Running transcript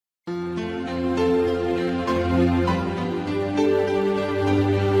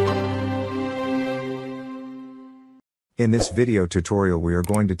In this video tutorial we are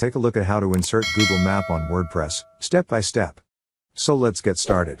going to take a look at how to insert Google Map on WordPress, step by step. So let's get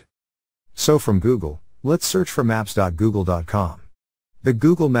started. So from Google, let's search for maps.google.com. The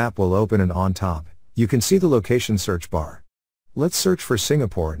Google map will open and on top, you can see the location search bar. Let's search for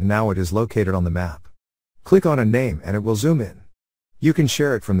Singapore and now it is located on the map. Click on a name and it will zoom in. You can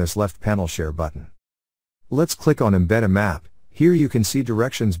share it from this left panel share button. Let's click on Embed a map, here you can see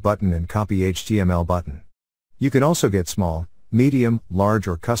directions button and copy HTML button. You can also get small, medium, large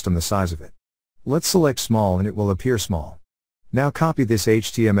or custom the size of it. Let's select small and it will appear small. Now copy this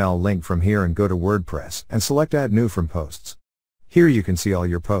HTML link from here and go to WordPress and select Add New from Posts. Here you can see all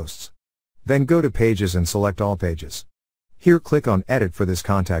your posts. Then go to Pages and select All Pages. Here click on Edit for this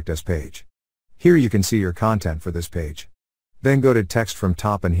Contact Us page. Here you can see your content for this page. Then go to Text from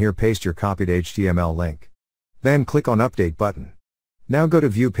top and here paste your copied HTML link. Then click on Update button. Now go to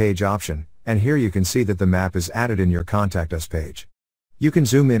View Page option, and here you can see that the map is added in your Contact Us page. You can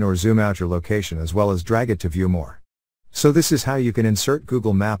zoom in or zoom out your location as well as drag it to view more. So this is how you can insert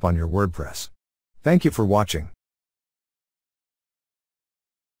Google Map on your WordPress. Thank you for watching.